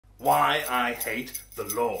why I hate the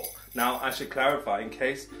law. Now, I should clarify in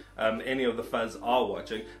case any of the fuzz are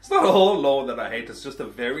watching, it's not a whole law that I hate, it's just a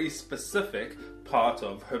very specific part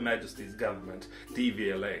of Her Majesty's government,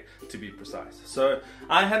 DVLA to be precise. So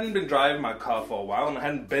I hadn't been driving my car for a while and I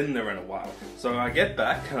hadn't been there in a while. So I get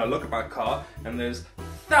back and I look at my car and there's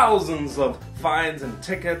thousands of fines and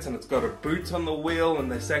tickets and it's got a boot on the wheel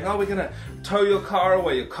and they're saying, oh, we're going to tow your car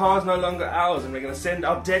away, your car's no longer ours and we're going to send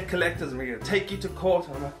our debt collectors and we're going to take you to court.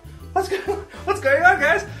 And I'm like, what's going on,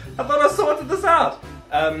 guys? I thought I sorted this out.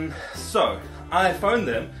 So I phoned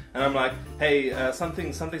them and I'm like, hey,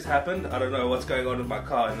 something's happened. I don't know what's going on with my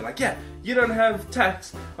car. And they're like, yeah, you don't have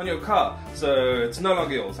tax on your car, so it's no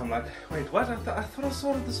longer yours. I'm like, wait, what? I thought I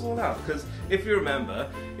sorted this all out. Because if you remember,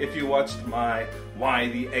 if you watched my Why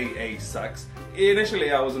the AA Sucks,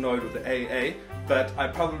 initially I was annoyed with the AA, but I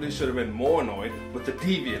probably should have been more annoyed with the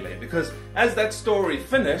DVLA, because as that story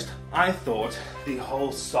finished, I thought the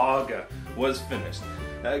whole saga was finished.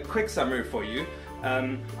 A quick summary for you.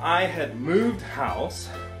 I had moved house,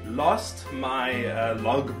 lost my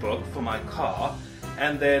logbook for my car,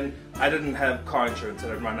 and then I didn't have car insurance, it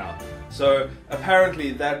had run out. So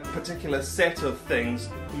apparently that particular set of things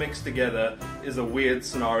mixed together is a weird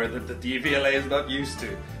scenario that the DVLA is not used to.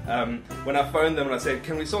 When I phoned them and I said,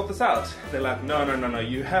 can we sort this out? They're like, no,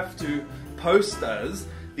 you have to post us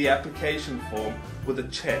the application form with a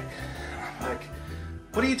check. I'm like,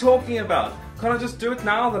 what are you talking about? Can't I just do it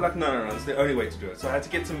now? They're like, no, it's the only way to do it. So I had to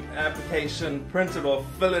get some application, print it off,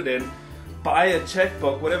 fill it in, buy a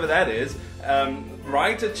checkbook, whatever that is,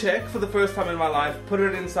 write a check for the first time in my life, put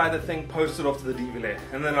it inside the thing, post it off to the DVLA.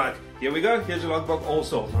 And then like, here we go, here's your logbook, all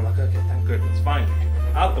sorted. I'm like, okay, thank goodness, finally.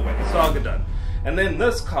 Out the way, saga done. And then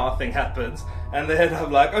this car thing happens, and then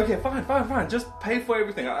I'm like, okay, fine, just pay for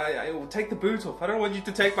everything. I will take the boot off. I don't want you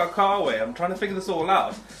to take my car away. I'm trying to figure this all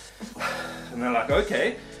out. And they're like,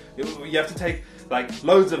 okay, you have to take like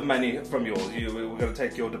loads of money from yours. We're going to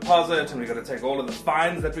take your deposit and we're going to take all of the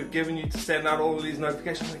fines that we've given you to send out all of these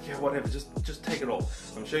notifications. I'm like, yeah, whatever, just take it all.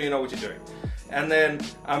 I'm sure you know what you're doing. And then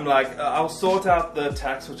I'm like, I'll sort out the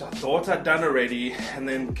tax, which I thought I'd done already, and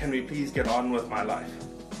then can we please get on with my life?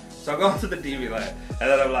 So I go onto the DVLA and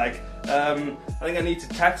then I'm like, I think I need to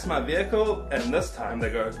tax my vehicle, and this time they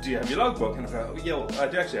go, do you have your logbook? And I go, yeah, well, I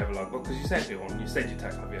do actually have a logbook because you sent me one, you said you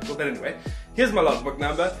taxed my vehicle. But anyway, here's my logbook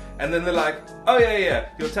number, and then they're like, oh yeah,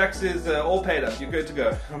 your tax is all paid up, you're good to go.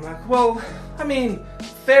 And I'm like, well, I mean,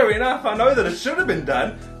 fair enough, I know that it should have been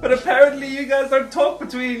done, but apparently you guys don't talk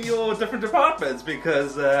between your different departments,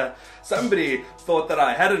 because somebody thought that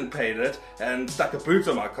I hadn't paid it and stuck a boot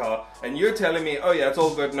on my car, and you're telling me, oh yeah, it's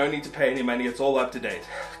all good, no need to pay any money, it's all up to date.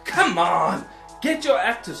 Come on! Get your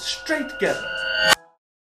actors straight together!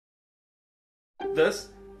 This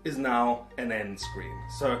is now an end screen,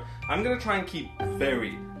 so I'm going to try and keep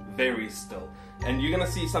very, very still. And you're going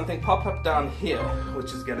to see something pop up down here,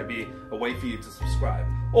 which is going to be a way for you to subscribe.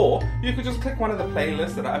 Or you could just click one of the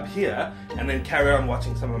playlists that are up here and then carry on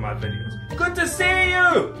watching some of my videos. Good to see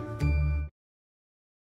you!